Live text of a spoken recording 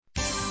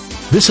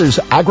This is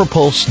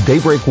AgriPulse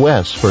Daybreak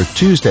West for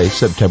Tuesday,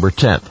 September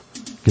 10th.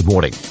 Good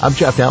morning. I'm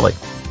Jeff Daly.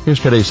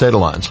 Here's today's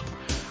headlines.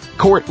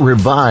 Court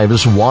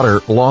revives water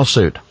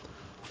lawsuit.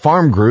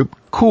 Farm group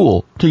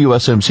cool to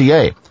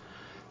USMCA.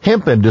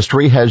 Hemp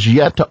industry has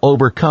yet to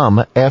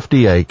overcome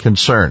FDA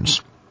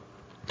concerns.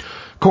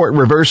 Court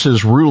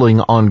reverses ruling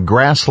on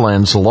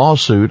Grasslands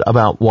lawsuit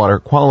about water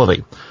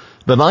quality.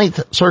 The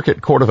Ninth Circuit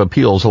Court of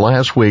Appeals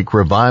last week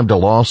revived a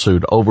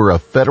lawsuit over a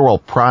federal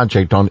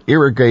project on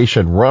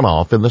irrigation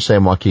runoff in the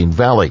San Joaquin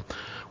Valley.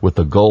 With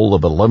the goal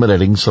of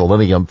eliminating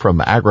selenium from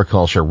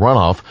agriculture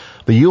runoff,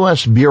 the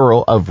U.S.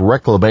 Bureau of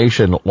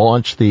Reclamation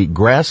launched the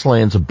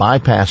Grasslands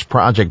Bypass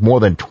Project more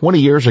than 20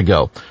 years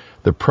ago.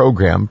 The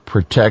program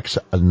protects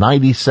a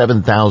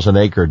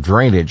 97,000-acre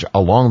drainage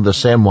along the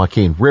San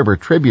Joaquin River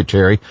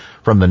tributary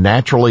from the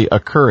naturally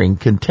occurring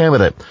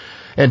contaminant.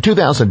 In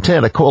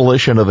 2010, a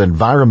coalition of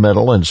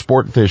environmental and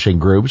sport fishing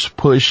groups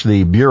pushed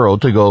the Bureau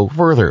to go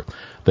further.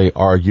 They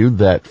argued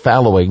that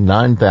fallowing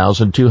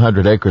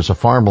 9,200 acres of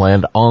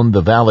farmland on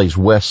the valley's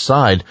west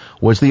side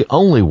was the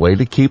only way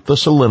to keep the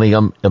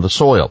selenium in the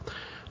soil.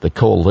 The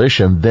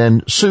coalition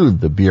then sued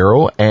the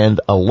Bureau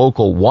and a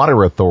local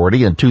water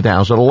authority in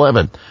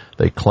 2011.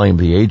 They claimed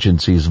the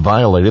agencies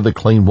violated the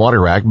Clean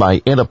Water Act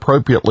by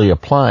inappropriately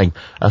applying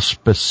a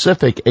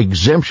specific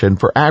exemption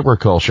for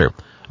agriculture.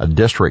 A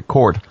district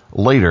court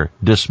later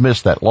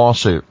dismissed that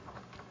lawsuit.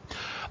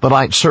 The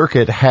Ninth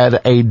Circuit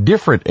had a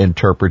different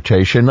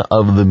interpretation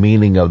of the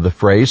meaning of the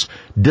phrase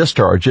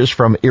discharges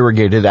from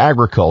irrigated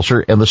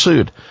agriculture in the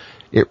suit.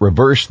 It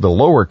reversed the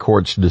lower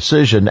court's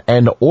decision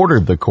and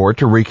ordered the court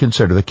to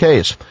reconsider the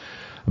case.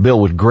 The bill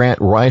would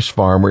grant rice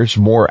farmers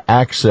more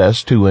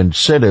access to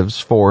incentives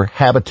for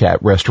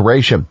habitat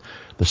restoration.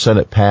 The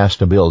Senate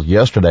passed a bill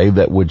yesterday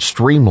that would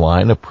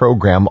streamline a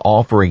program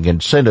offering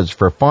incentives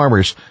for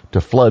farmers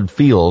to flood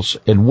fields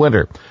in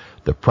winter.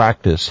 The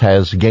practice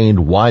has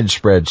gained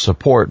widespread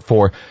support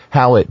for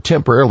how it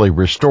temporarily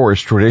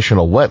restores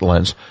traditional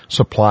wetlands,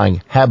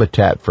 supplying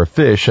habitat for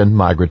fish and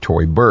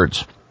migratory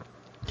birds.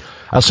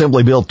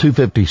 Assembly Bill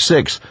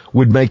 256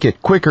 would make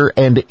it quicker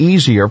and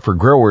easier for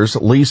growers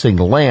leasing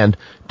land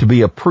to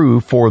be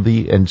approved for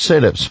the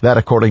incentives. That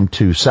according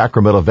to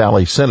Sacramento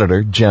Valley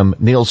Senator Jim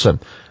Nielsen.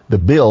 The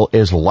bill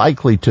is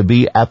likely to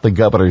be at the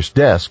governor's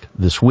desk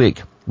this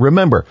week.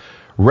 Remember,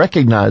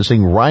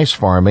 recognizing rice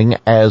farming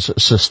as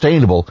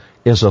sustainable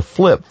is a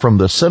flip from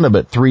the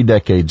sentiment 3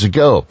 decades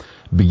ago.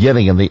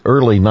 Beginning in the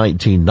early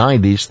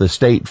 1990s, the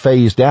state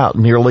phased out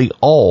nearly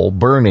all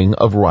burning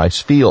of rice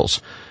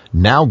fields.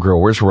 Now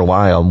growers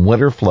rely on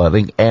winter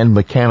flooding and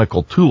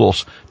mechanical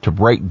tools to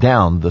break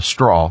down the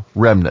straw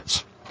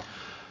remnants.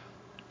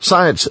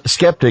 Science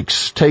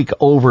skeptics take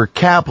over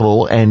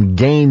Capitol and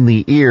gain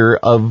the ear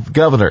of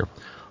governor.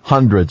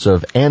 Hundreds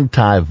of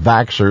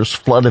anti-vaxxers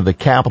flooded the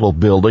Capitol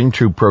building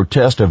to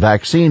protest a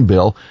vaccine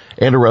bill,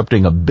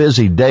 interrupting a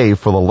busy day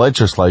for the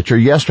legislature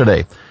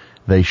yesterday.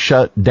 They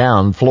shut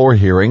down floor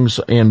hearings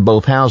in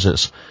both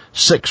houses.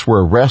 6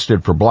 were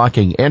arrested for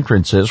blocking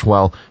entrances,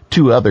 while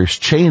 2 others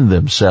chained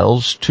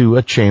themselves to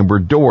a chamber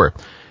door.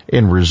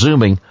 In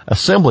resuming,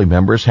 assembly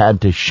members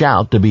had to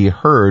shout to be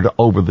heard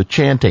over the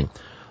chanting.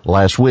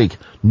 Last week,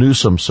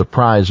 Newsom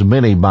surprised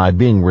many by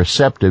being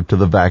receptive to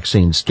the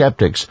vaccine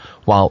skeptics,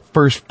 while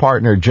first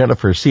partner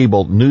Jennifer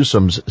Siebel,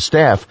 Newsom's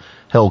staff,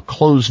 held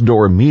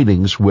closed-door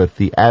meetings with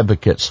the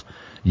advocates.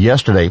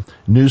 Yesterday,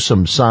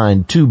 Newsom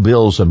signed 2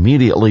 bills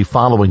immediately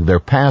following their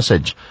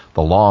passage.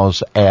 The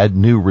laws add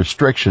new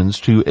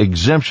restrictions to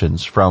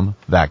exemptions from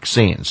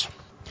vaccines.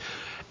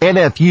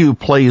 NFU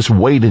plays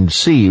wait and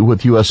see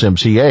with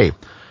USMCA.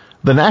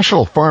 The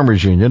National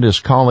Farmers Union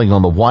is calling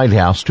on the White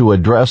House to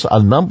address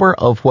a number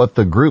of what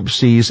the group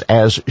sees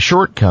as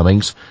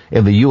shortcomings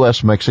in the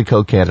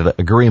U.S.-Mexico-Canada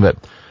agreement.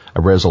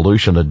 A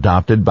resolution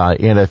adopted by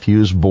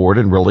NFU's board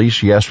and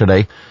released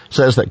yesterday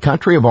says that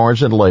country of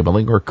origin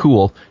labeling, or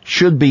COOL,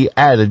 should be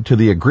added to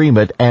the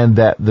agreement and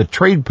that the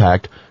trade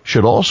pact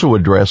should also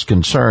address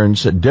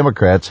concerns that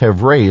Democrats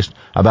have raised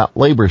about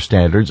labor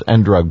standards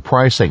and drug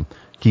pricing.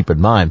 Keep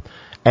in mind,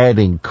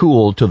 adding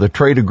COOL to the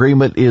trade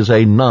agreement is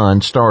a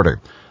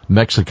non-starter.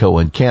 Mexico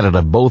and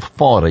Canada both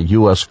fought a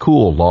U.S.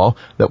 COOL law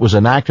that was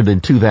enacted in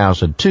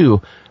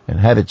 2002 and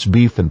had its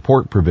beef and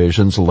pork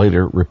provisions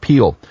later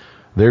repealed.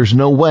 There's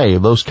no way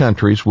those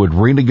countries would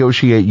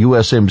renegotiate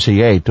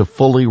USMCA to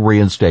fully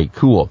reinstate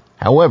COOL.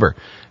 However,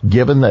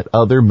 given that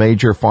other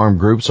major farm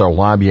groups are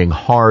lobbying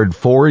hard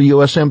for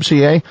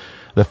USMCA,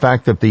 the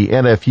fact that the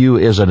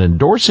NFU isn't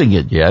endorsing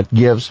it yet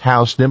gives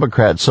House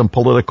Democrats some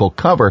political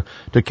cover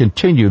to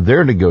continue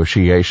their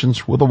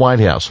negotiations with the White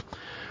House.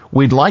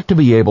 We'd like to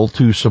be able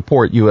to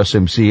support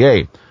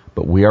USMCA,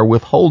 but we are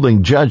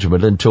withholding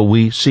judgment until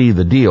we see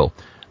the deal.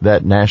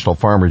 That National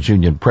Farmers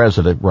Union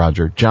President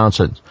Roger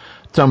Johnson.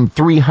 Some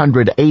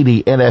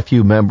 380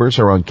 NFU members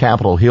are on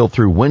Capitol Hill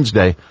through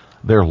Wednesday.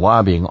 They're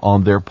lobbying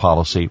on their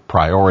policy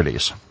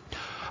priorities.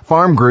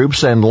 Farm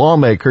groups and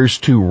lawmakers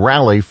to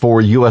rally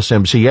for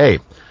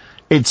USMCA.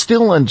 It's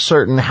still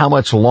uncertain how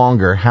much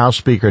longer House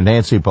Speaker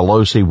Nancy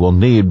Pelosi will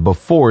need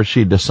before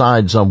she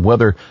decides on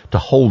whether to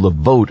hold a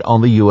vote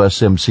on the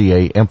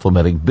USMCA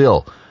implementing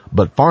bill.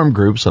 But farm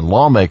groups and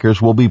lawmakers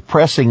will be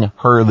pressing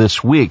her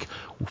this week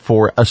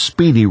for a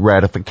speedy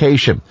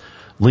ratification.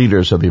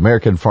 Leaders of the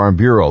American Farm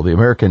Bureau, the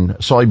American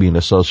Soybean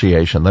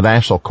Association, the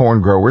National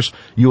Corn Growers,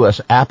 U.S.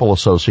 Apple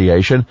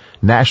Association,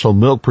 National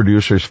Milk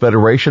Producers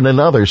Federation, and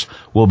others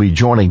will be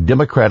joining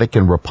Democratic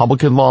and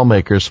Republican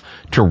lawmakers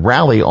to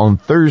rally on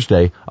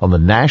Thursday on the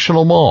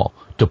National Mall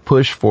to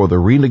push for the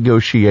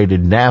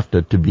renegotiated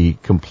NAFTA to be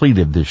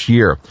completed this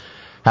year.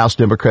 House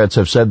Democrats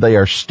have said they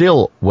are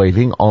still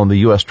waiting on the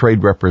U.S.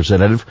 Trade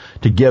Representative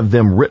to give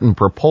them written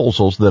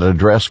proposals that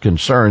address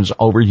concerns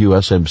over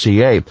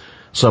USMCA,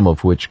 some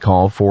of which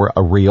call for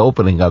a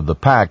reopening of the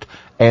pact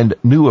and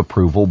new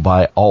approval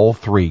by all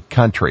three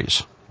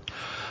countries.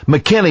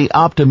 McKinney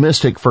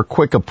optimistic for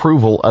quick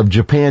approval of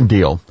Japan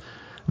deal.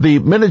 The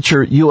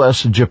miniature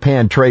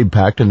U.S.-Japan trade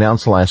pact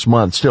announced last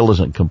month still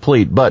isn't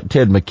complete, but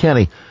Ted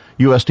McKinney,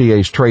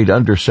 USDA's trade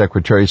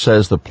undersecretary,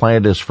 says the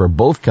plan is for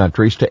both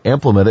countries to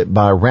implement it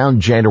by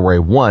around January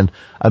 1,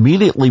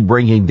 immediately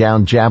bringing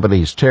down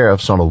Japanese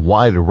tariffs on a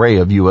wide array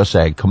of U.S.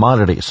 ag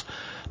commodities.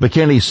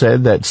 McKinney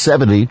said that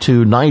 70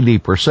 to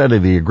 90%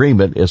 of the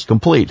agreement is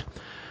complete.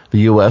 The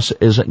U.S.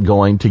 isn't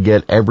going to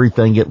get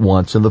everything it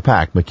wants in the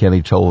pact,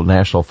 McKinney told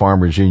National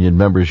Farmers Union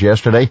members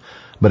yesterday,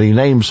 but he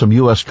named some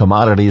U.S.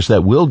 commodities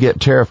that will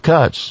get tariff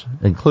cuts,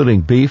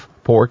 including beef,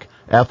 pork,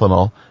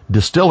 ethanol,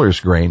 distillers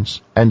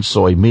grains, and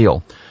soy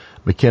meal.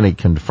 McKinney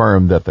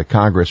confirmed that the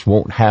Congress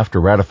won't have to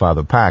ratify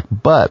the pact,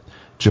 but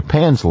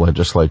Japan's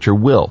legislature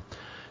will.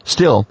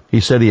 Still,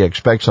 he said he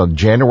expects on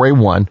January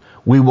 1,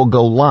 we will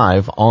go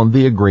live on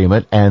the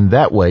agreement, and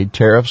that way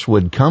tariffs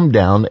would come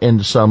down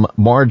in some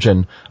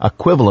margin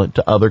equivalent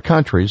to other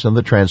countries in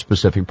the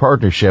Trans-Pacific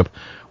Partnership,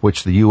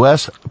 which the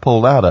U.S.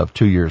 pulled out of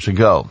 2 years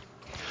ago.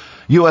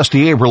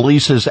 USDA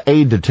releases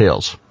aid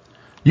details.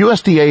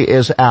 USDA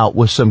is out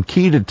with some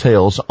key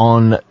details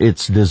on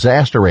its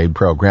disaster aid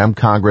program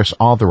Congress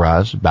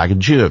authorized back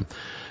in June.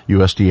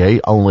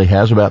 USDA only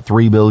has about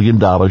 $3 billion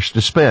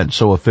to spend,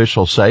 so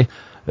officials say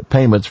that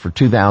payments for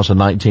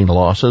 2019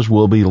 losses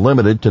will be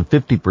limited to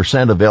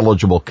 50% of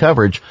eligible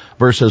coverage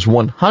versus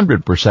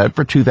 100%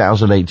 for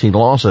 2018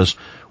 losses,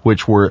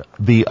 which were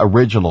the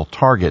original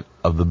target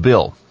of the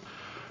bill.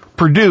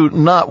 Perdue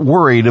not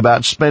worried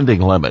about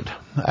spending limit.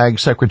 Ag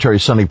Secretary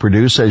Sonny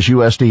Perdue says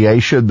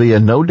USDA should be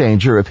in no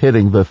danger of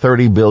hitting the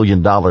 $30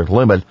 billion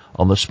limit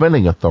on the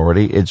spending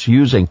authority it's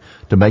using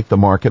to make the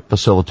market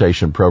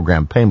facilitation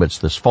program payments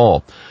this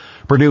fall.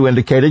 Perdue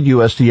indicated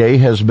USDA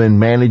has been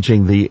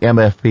managing the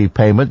MFP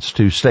payments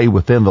to stay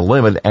within the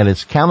limit, and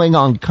it's counting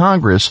on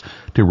Congress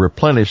to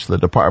replenish the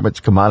department's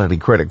Commodity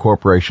Credit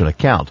Corporation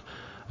account.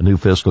 A new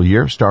fiscal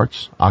year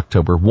starts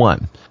October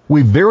 1.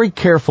 We very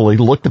carefully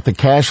looked at the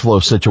cash flow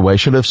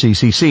situation of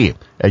CCC,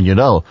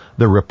 and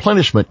the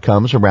replenishment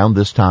comes around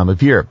this time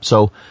of year.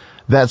 So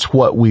that's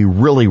what we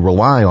really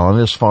rely on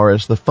as far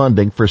as the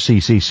funding for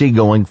CCC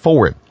going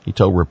forward, he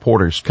told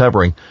reporters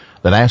covering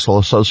the National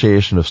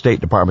Association of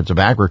State Departments of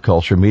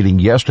Agriculture meeting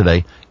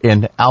yesterday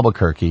in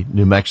Albuquerque,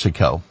 New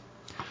Mexico.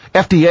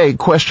 FDA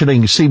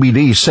questioning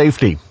CBD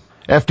safety.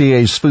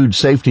 FDA's food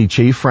safety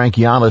chief, Frank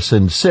Yiannas,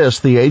 insists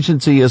the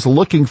agency is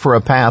looking for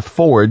a path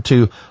forward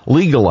to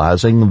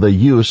legalizing the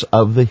use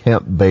of the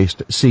hemp-based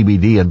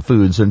CBD in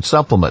foods and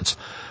supplements.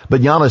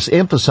 But Yiannas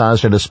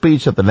emphasized in a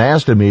speech at the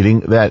NASDA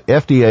meeting that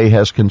FDA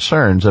has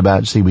concerns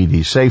about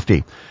CBD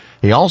safety.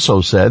 He also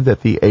said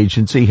that the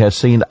agency has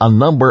seen a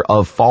number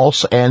of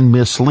false and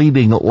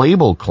misleading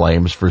label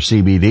claims for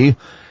CBD,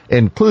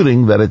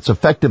 including that it's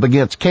effective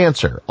against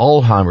cancer,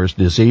 Alzheimer's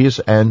disease,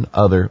 and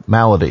other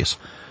maladies.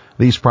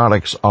 These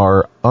products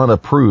are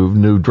unapproved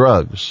new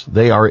drugs.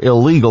 They are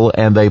illegal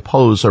and they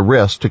pose a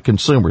risk to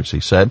consumers, he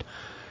said.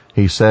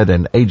 He said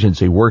an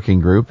agency working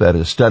group that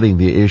is studying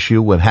the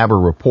issue would have a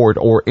report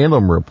or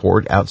interim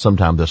report out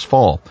sometime this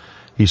fall.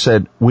 He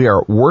said, we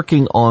are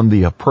working on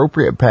the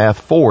appropriate path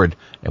forward,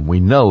 and we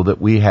know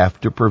that we have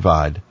to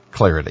provide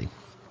clarity.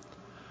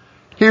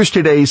 Here's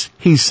today's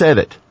He Said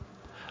It.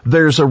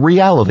 There's a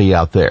reality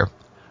out there.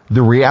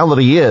 The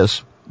reality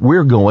is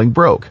we're going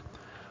broke.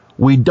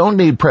 We don't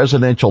need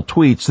presidential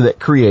tweets that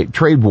create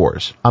trade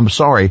wars. I'm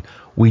sorry,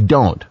 we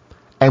don't.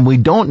 And we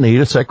don't need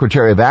a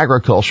Secretary of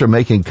Agriculture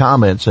making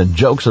comments and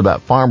jokes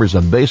about farmers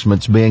in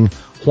basements being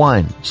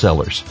wine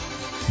cellars.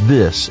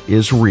 This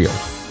is real.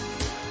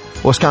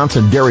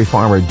 Wisconsin dairy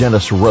farmer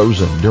Dennis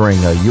Rosen during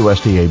a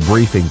USDA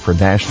briefing for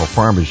National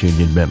Farmers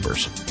Union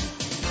members.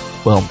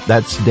 Well,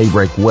 that's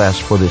Daybreak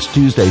West for this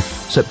Tuesday,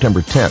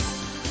 September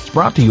 10th. It's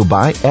brought to you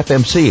by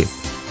FMC.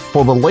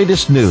 For the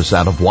latest news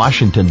out of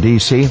Washington,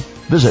 D.C.,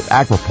 visit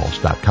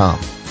agripulse.com.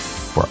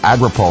 For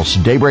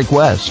AgriPulse Daybreak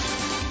West,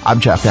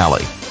 I'm Jeff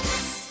Nally.